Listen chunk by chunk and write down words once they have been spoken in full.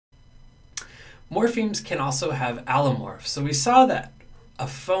Morphemes can also have allomorphs. So we saw that a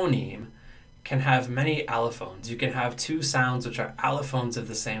phoneme can have many allophones. You can have two sounds which are allophones of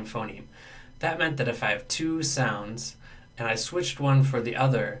the same phoneme. That meant that if I have two sounds and I switched one for the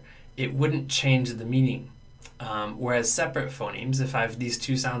other, it wouldn't change the meaning. Whereas separate phonemes, if I have these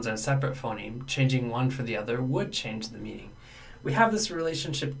two sounds in a separate phoneme, changing one for the other would change the meaning. We have this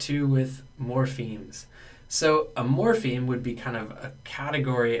relationship too with morphemes. So a morpheme would be kind of a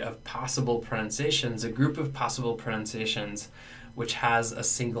category of possible pronunciations, a group of possible pronunciations which has a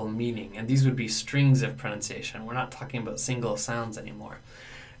single meaning. And these would be strings of pronunciation. We're not talking about single sounds anymore.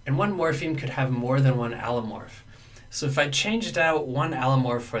 And one morpheme could have more than one allomorph. So if I changed out one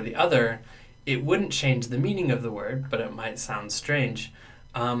allomorph for the other, it wouldn't change the meaning of the word, but it might sound strange.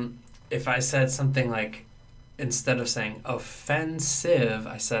 If I said something like, instead of saying offensive,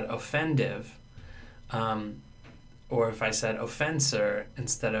 I said offendive. Or if I said offensor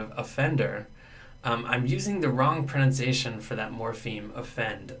instead of offender, I'm using the wrong pronunciation for that morpheme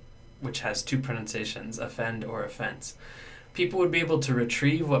offend, which has two pronunciations, offend or offense. People would be able to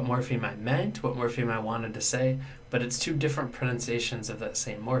retrieve what morpheme I meant, what morpheme I wanted to say, but it's two different pronunciations of that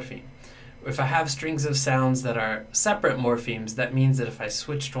same morpheme. If I have strings of sounds that are separate morphemes, that means that if I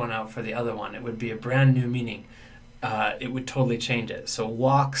switched one out for the other one, it would be a brand new meaning. It would totally change it. So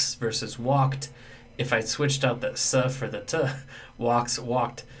walks versus walked. If I switched out the s for the t, walks,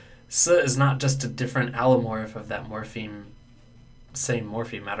 walked, s is not just a different allomorph of that morpheme, same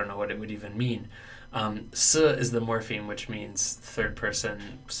morpheme. I don't know what it would even mean. S is the morpheme, which means third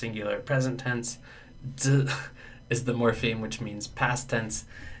person singular present tense. D is the morpheme, which means past tense.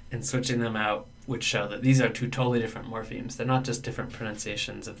 And switching them out would show that these are two totally different morphemes. They're not just different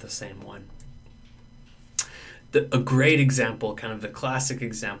pronunciations of the same one. A great example, kind of the classic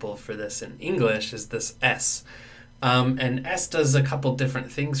example for this in English is this S. And S does a couple different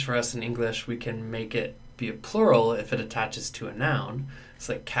things for us in English. We can make it be a plural if it attaches to a noun. It's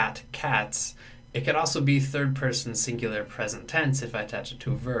like cat, cats. It could also be third person singular present tense if I attach it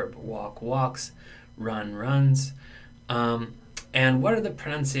to a verb. Walk, walks, run, runs. And what are the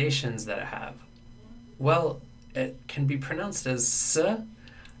pronunciations that it have? Well, it can be pronounced as s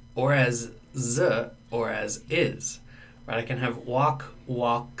or as z or as is. Right? I can have walk,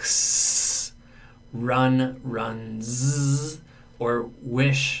 walks, run, runs, or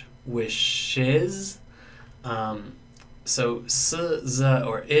wish, wishes. So s, z,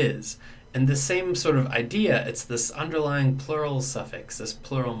 or is. And the same sort of idea, it's this underlying plural suffix, this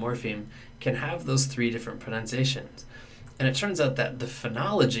plural morpheme, can have those three different pronunciations. And it turns out that the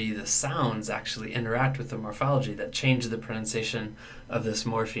phonology, the sounds, actually interact with the morphology that change the pronunciation of this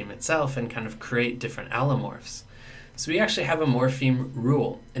morpheme itself and kind of create different allomorphs. So we actually have a morpheme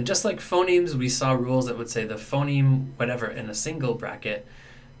rule. And just like phonemes, we saw rules that would say the phoneme, whatever, in a single bracket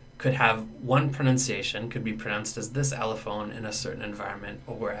could have one pronunciation, could be pronounced as this allophone in a certain environment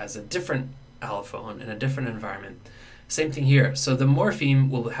or as a different allophone in a different environment. Same thing here. So the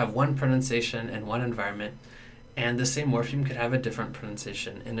morpheme will have one pronunciation in one environment, and the same morpheme could have a different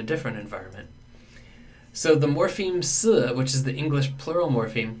pronunciation in a different environment. So the morpheme s, which is the English plural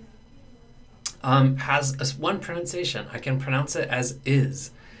morpheme, has one pronunciation. I can pronounce it as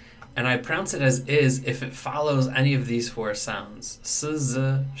is. And I pronounce it as is if it follows any of these four sounds. S,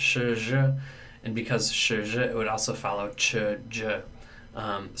 z, sh, zh. And because sh, zh, it would also follow ch, j.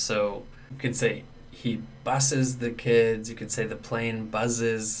 So you could say he busses the kids. You could say the plane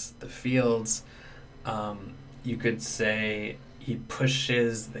buzzes the fields. You could say he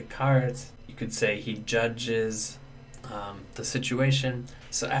pushes the cart. You could say he judges the situation.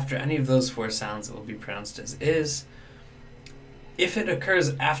 So after any of those four sounds, it will be pronounced as is. If it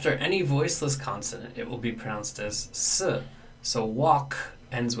occurs after any voiceless consonant, it will be pronounced as s. So walk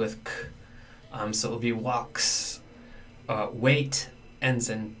ends with k. So it will be walks. Wait ends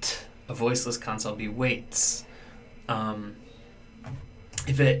in t. A voiceless consonant will be waits.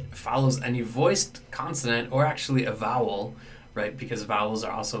 If it follows any voiced consonant, or actually a vowel, right, because vowels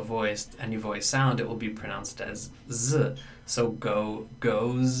are also voiced, any voiced sound, it will be pronounced as z. So go,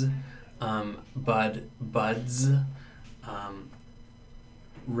 goes, bud, buds,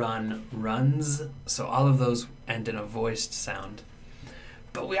 run, runs. So all of those end in a voiced sound.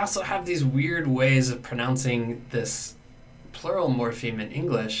 But we also have these weird ways of pronouncing this plural morpheme in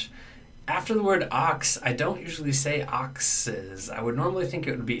English. After the word ox, I don't usually say oxes. I would normally think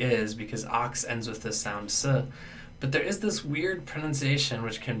it would be is, because ox ends with the sound s. But there is this weird pronunciation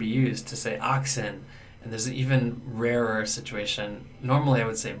which can be used to say oxen. And there's an even rarer situation. Normally I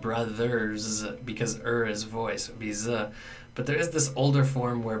would say brothers, because is voice, it would be z. But there is this older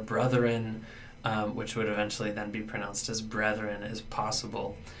form where brethren, which would eventually then be pronounced as brethren, is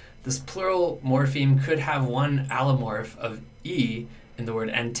possible. This plural morpheme could have one allomorph of E in the word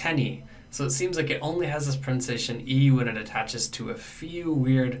antennae. So it seems like it only has this pronunciation E when it attaches to a few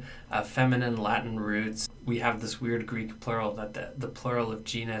weird feminine Latin roots. We have this weird Greek plural that the plural of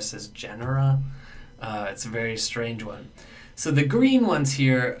genus is genera. It's a very strange one. So the green ones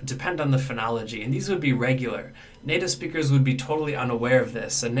here depend on the phonology, and these would be regular. Native speakers would be totally unaware of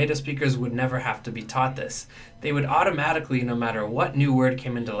this, and native speakers would never have to be taught this. They would automatically, no matter what new word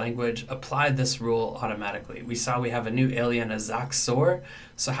came into language, apply this rule automatically. We saw we have a new alien, a Zaxor,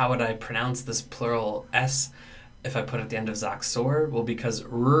 so how would I pronounce this plural S if I put it at the end of Zaxor? Well, because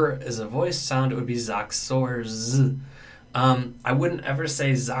R is a voice sound, it would be Zaxorz. I wouldn't ever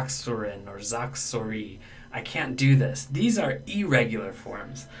say Zaxorin or Zaxori. I can't do this. These are irregular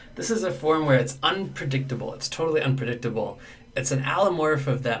forms. This is a form where it's unpredictable. It's totally unpredictable. It's an allomorph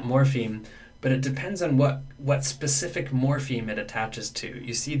of that morpheme, but it depends on what specific morpheme it attaches to.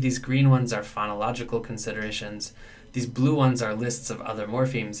 You see, these green ones are phonological considerations. These blue ones are lists of other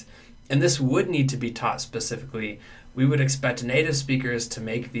morphemes. And this would need to be taught specifically. We would expect native speakers to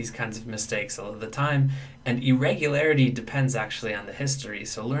make these kinds of mistakes all of the time, and irregularity depends actually on the history.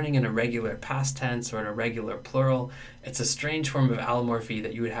 So learning an irregular past tense or an irregular plural, it's a strange form of allomorphy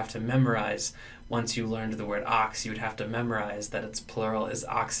that you would have to memorize. Once you learned the word ox, you would have to memorize that its plural is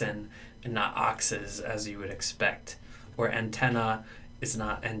oxen and not oxes as you would expect. Or antenna is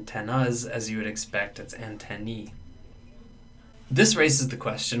not antennas as you would expect, it's antennae. This raises the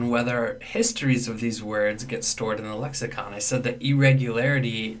question whether histories of these words get stored in the lexicon. I said that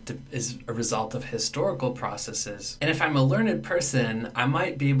irregularity is a result of historical processes. And if I'm a learned person, I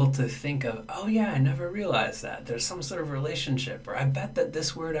might be able to think of, oh yeah, I never realized that. There's some sort of relationship, or I bet that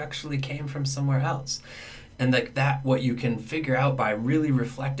this word actually came from somewhere else. And that what you can figure out by really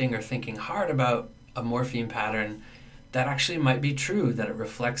reflecting or thinking hard about a morpheme pattern, that actually might be true, that it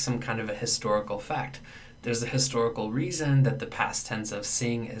reflects some kind of a historical fact. There's a historical reason that the past tense of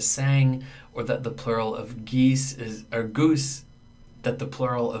sing is sang, or that the plural of geese is, or goose, that the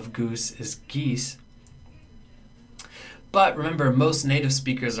plural of goose is geese. But remember, most native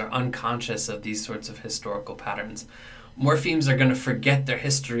speakers are unconscious of these sorts of historical patterns. Morphemes are going to forget their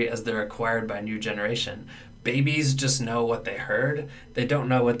history as they're acquired by a new generation. Babies just know what they heard. They don't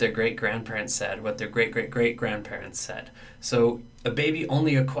know what their great-grandparents said, what their great-great-great-grandparents said. So a baby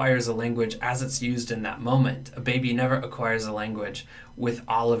only acquires a language as it's used in that moment. A baby never acquires a language with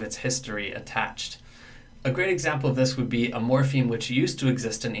all of its history attached. A great example of this would be a morpheme which used to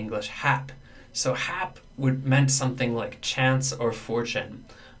exist in English, hap. So hap meant something like chance or fortune,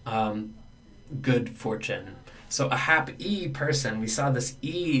 good fortune. So a hap-e person, we saw this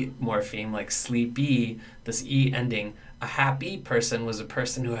e morpheme, like sleepy, this e ending. A hap-e person was a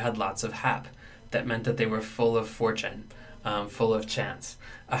person who had lots of hap. That meant that they were full of fortune, full of chance.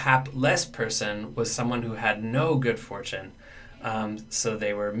 A hap-less person was someone who had no good fortune, so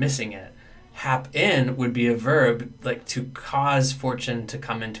they were missing it. Hap-in would be a verb like to cause fortune to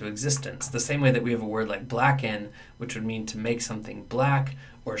come into existence. The same way that we have a word like blacken, which would mean to make something black,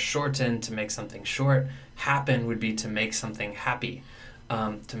 or shorten, to make something short. Happen would be to make something happy,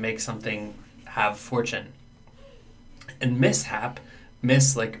 to make something have fortune. And mishap,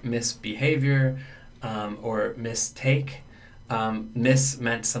 miss like misbehavior or mistake. Miss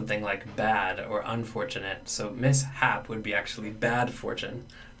meant something like bad or unfortunate. So mishap would be actually bad fortune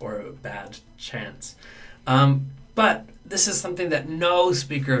or bad chance. But this is something that no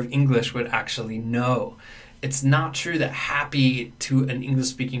speaker of English would actually know. It's not true that happy to an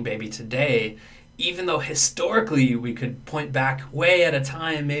English-speaking baby today, even though historically we could point back way at a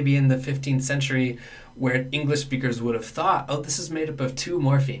time, maybe in the 15th century, where English speakers would have thought, oh, this is made up of two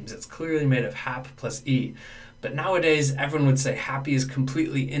morphemes. It's clearly made of hap plus e. But nowadays, everyone would say happy is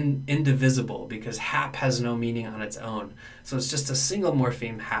completely indivisible because hap has no meaning on its own. So it's just a single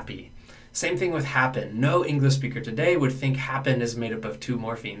morpheme, happy. Same thing with happen. No English speaker today would think happen is made up of two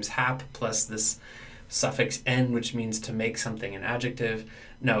morphemes, hap plus this suffix n, which means to make something an adjective.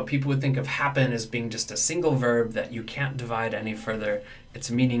 No, people would think of happen as being just a single verb that you can't divide any further.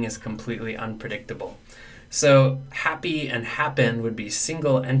 Its meaning is completely unpredictable. So happy and happen would be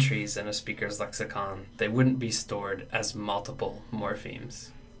single entries in a speaker's lexicon. They wouldn't be stored as multiple morphemes.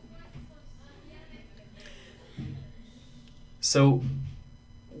 So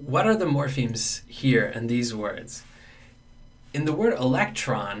what are the morphemes here in these words? In the word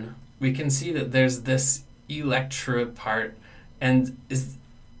electron, we can see that there's this electra part, and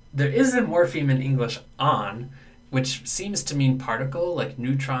there is a morpheme in English on, which seems to mean particle, like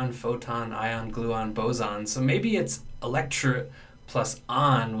neutron, photon, ion, gluon, boson. So maybe it's electra plus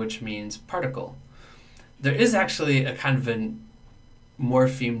on, which means particle. There is actually a kind of a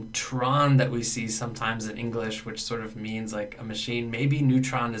morpheme tron that we see sometimes in English, which sort of means like a machine. Maybe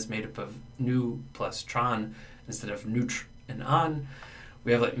neutron is made up of nu plus tron instead of neutr and on.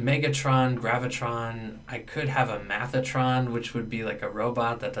 We have like megatron, gravitron. I could have a mathatron, which would be like a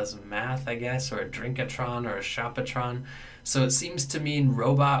robot that does math, I guess, or a drinkatron or a shopatron. So it seems to mean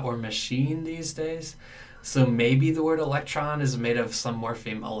robot or machine these days. So maybe the word electron is made of some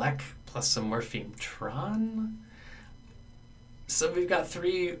morpheme elec plus some morpheme tron. So we've got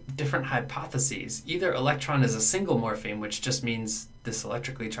three different hypotheses. Either electron is a single morpheme, which just means this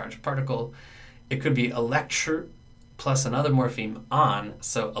electrically charged particle. It could be electr plus another morpheme on.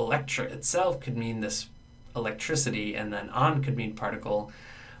 So electra itself could mean this electricity, and then on could mean particle.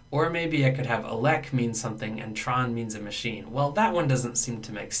 Or maybe I could have elec mean something and tron means a machine. Well, that one doesn't seem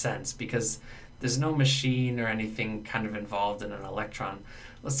to make sense because there's no machine or anything kind of involved in an electron.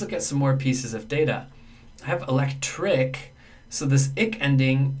 Let's look at some more pieces of data. I have electric. So this ic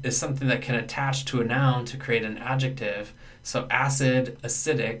ending is something that can attach to a noun to create an adjective. So acid,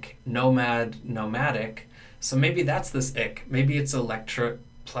 acidic, nomad, nomadic. So maybe that's this ic. Maybe it's electra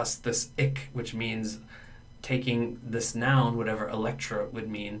plus this ic, which means taking this noun, whatever electra would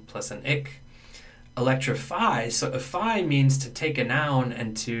mean, plus an ic. Electrify, so ify means to take a noun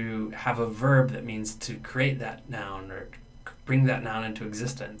and to have a verb that means to create that noun or bring that noun into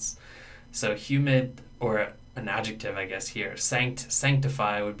existence. So humid, or an adjective, I guess here.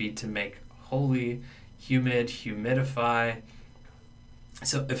 Sanctify would be to make holy, humid, humidify.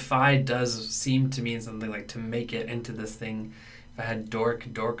 So ify does seem to mean something like to make it into this thing. If I had dork,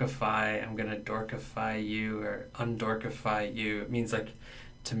 dorkify, I'm going to dorkify you or undorkify you. It means like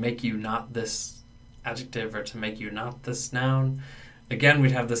to make you not this adjective or to make you not this noun. Again,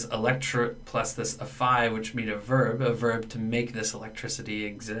 we'd have this electra plus this ify, which mean a verb to make this electricity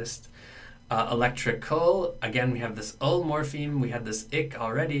exist. Electrical, again, we have this ul morpheme. We had this ic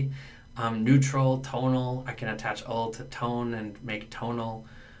already. Neutral, tonal, I can attach ul to tone and make tonal.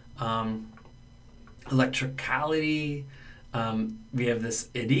 Electricality, we have this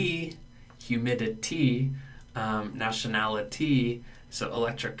id, humidity, nationality. So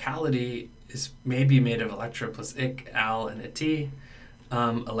electricality is maybe made of electra plus ic, al, and it.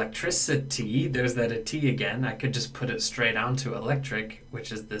 Electricity, there's that it again. I could just put it straight onto electric,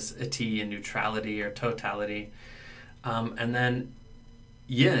 which is this it in neutrality or totality. And then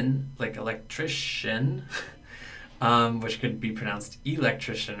yin, like electrician, which could be pronounced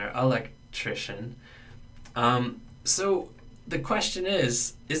electrician or electrician. So the question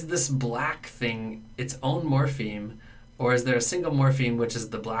is this black thing its own morpheme, or is there a single morpheme which is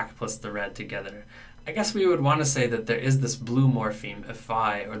the black plus the red together? I guess we would want to say that there is this blue morpheme,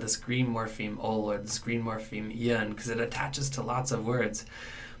 ify, or this green morpheme, ol, or this green morpheme, yin, because it attaches to lots of words.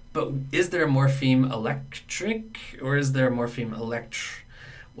 But is there a morpheme electric, or is there a morpheme electr?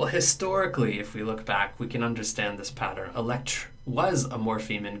 Well, historically, if we look back, we can understand this pattern. Electr was a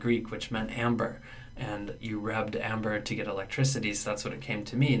morpheme in Greek, which meant amber, and you rubbed amber to get electricity, so that's what it came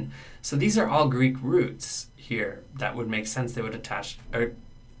to mean. So these are all Greek roots here. That would make sense. They would attach, or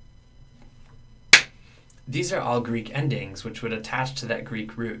these are all Greek endings, which would attach to that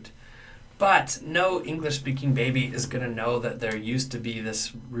Greek root. But no English-speaking baby is going to know that there used to be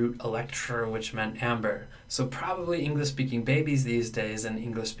this root electra, which meant amber. So probably English-speaking babies these days and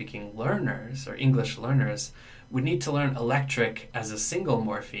English-speaking learners, or English learners, would need to learn electric as a single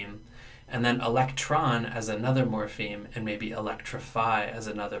morpheme, and then electron as another morpheme, and maybe electrify as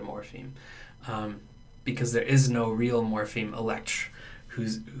another morpheme. Because there is no real morpheme electr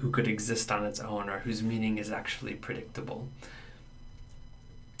who could exist on its own or whose meaning is actually predictable.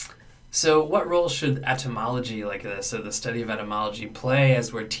 So what role should etymology like this, or the study of etymology, play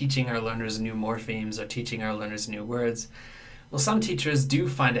as we're teaching our learners new morphemes or teaching our learners new words? Well, some teachers do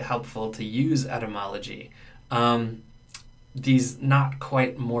find it helpful to use etymology. These not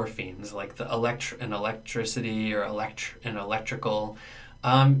quite morphemes, like the and electricity or and electrical.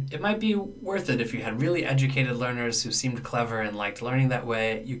 It might be worth it if you had really educated learners who seemed clever and liked learning that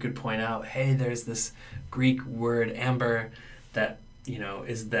way. You could point out, hey, there's this Greek word amber that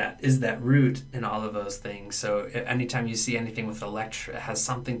is that root in all of those things. So anytime you see anything with it has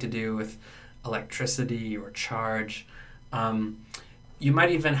something to do with electricity or charge. You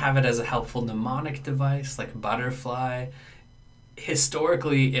might even have it as a helpful mnemonic device, like butterfly.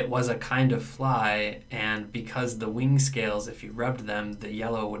 Historically, it was a kind of fly, and because the wing scales, if you rubbed them, the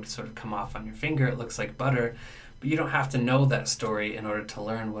yellow would sort of come off on your finger. It looks like butter, but you don't have to know that story in order to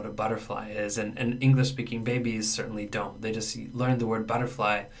learn what a butterfly is, and English-speaking babies certainly don't. They just learn the word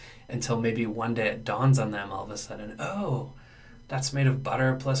butterfly until maybe one day it dawns on them all of a sudden, oh, that's made of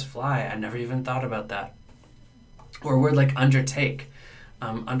butter plus fly. I never even thought about that. Or a word like undertake.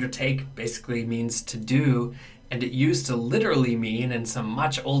 Undertake basically means to do, and it used to literally mean, in some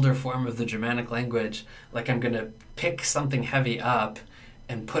much older form of the Germanic language, like I'm going to pick something heavy up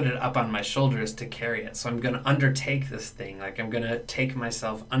and put it up on my shoulders to carry it. So I'm going to undertake this thing, like I'm going to take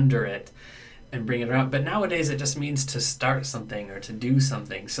myself under it and bring it around. But nowadays it just means to start something or to do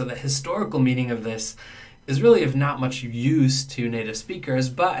something. So the historical meaning of this is really of not much use to native speakers,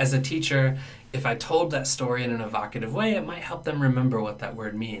 but as a teacher, if I told that story in an evocative way, it might help them remember what that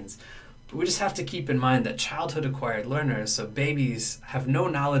word means. But we just have to keep in mind that childhood acquired learners, so babies, have no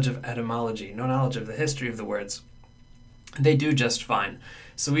knowledge of etymology, no knowledge of the history of the words. They do just fine.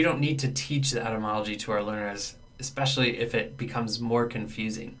 So we don't need to teach the etymology to our learners, especially if it becomes more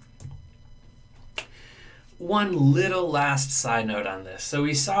confusing. One little last side note on this. So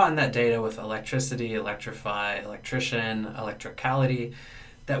we saw in that data with electricity, electrify, electrician, electricality,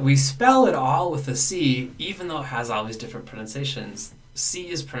 that we spell it all with a C, even though it has all these different pronunciations. C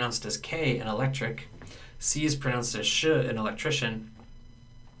is pronounced as K in electric, C is pronounced as sh in electrician,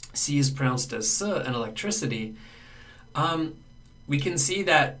 C is pronounced as s in electricity. We can see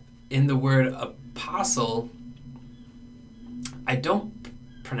that in the word apostle, I don't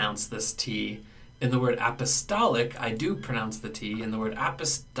pronounce this T. In the word apostolic, I do pronounce the T. In the word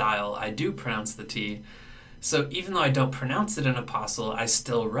apostyle, I do pronounce the T. So even though I don't pronounce it in apostle, I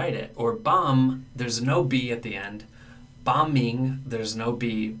still write it. Or bomb, there's no B at the end. Bombing, there's no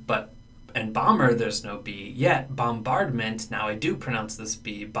B, and bomber, there's no B. Yet bombardment, now I do pronounce this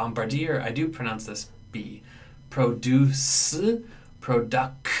B. Bombardier, I do pronounce this B. Produce,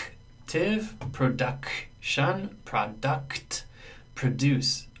 productive, production, product,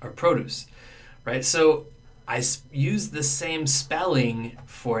 produce, or produce, right? So I use the same spelling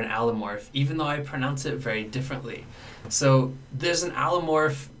for an allomorph, even though I pronounce it very differently. So there's an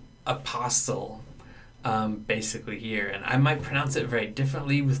allomorph apostle, basically here, and I might pronounce it very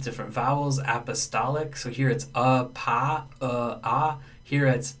differently with different vowels. Apostolic, so here it's pa, here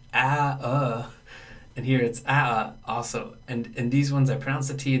it's and here it's also. And these ones I pronounce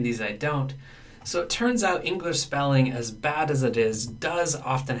the T and these I don't. So it turns out English spelling, as bad as it is, does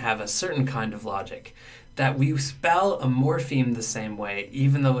often have a certain kind of logic, that we spell a morpheme the same way,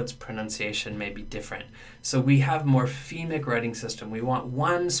 even though its pronunciation may be different. So we have morphemic writing system. We want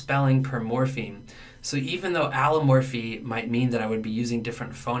one spelling per morpheme. So even though allomorphy might mean that I would be using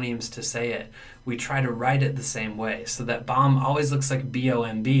different phonemes to say it, we try to write it the same way, so that bomb always looks like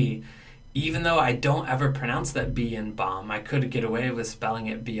B-O-M-B. Even though I don't ever pronounce that B in bomb, I could get away with spelling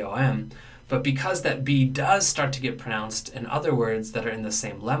it B-O-M. But because that B does start to get pronounced in other words that are in the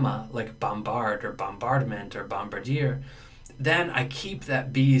same lemma, like bombard or bombardment or bombardier, then I keep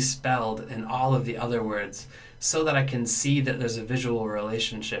that B spelled in all of the other words so that I can see that there's a visual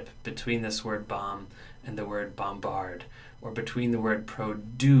relationship between this word bomb and the word bombard, or between the word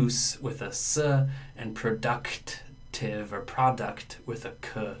produce with a s and productive or product with a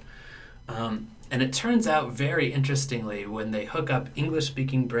k. And it turns out very interestingly, when they hook up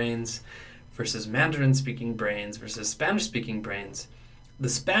English-speaking brains versus Mandarin-speaking brains versus Spanish-speaking brains, the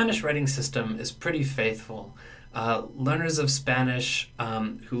Spanish writing system is pretty faithful. Learners of Spanish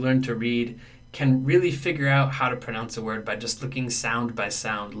who learn to read can really figure out how to pronounce a word by just looking sound by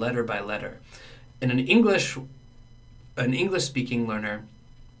sound, letter by letter. And an English-speaking learner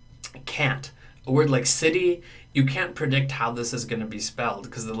can't. A word like city, you can't predict how this is going to be spelled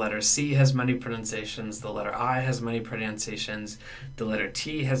because the letter C has many pronunciations, the letter I has many pronunciations, the letter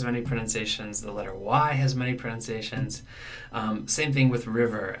T has many pronunciations, the letter Y has many pronunciations. Same thing with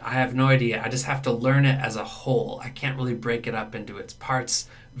river. I have no idea. I just have to learn it as a whole. I can't really break it up into its parts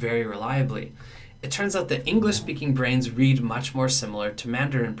very reliably. It turns out that English-speaking brains read much more similar to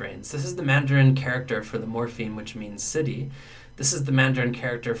Mandarin brains. This is the Mandarin character for the morpheme, which means city. This is the Mandarin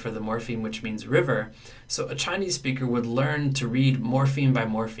character for the morpheme, which means river. So a Chinese speaker would learn to read morpheme by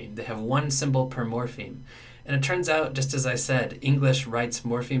morpheme. They have one symbol per morpheme. And it turns out, just as I said, English writes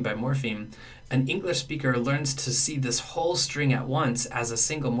morpheme by morpheme. An English speaker learns to see this whole string at once as a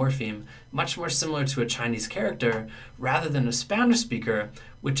single morpheme, much more similar to a Chinese character, rather than a Spanish speaker,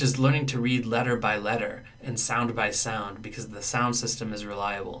 which is learning to read letter by letter and sound by sound because the sound system is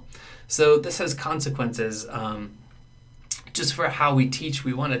reliable. So this has consequences just for how we teach.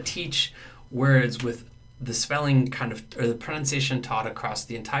 We want to teach words with the spelling or the pronunciation taught across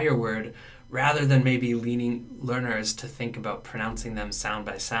the entire word, rather than maybe leaning learners to think about pronouncing them sound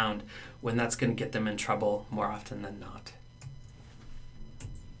by sound, when that's going to get them in trouble more often than not.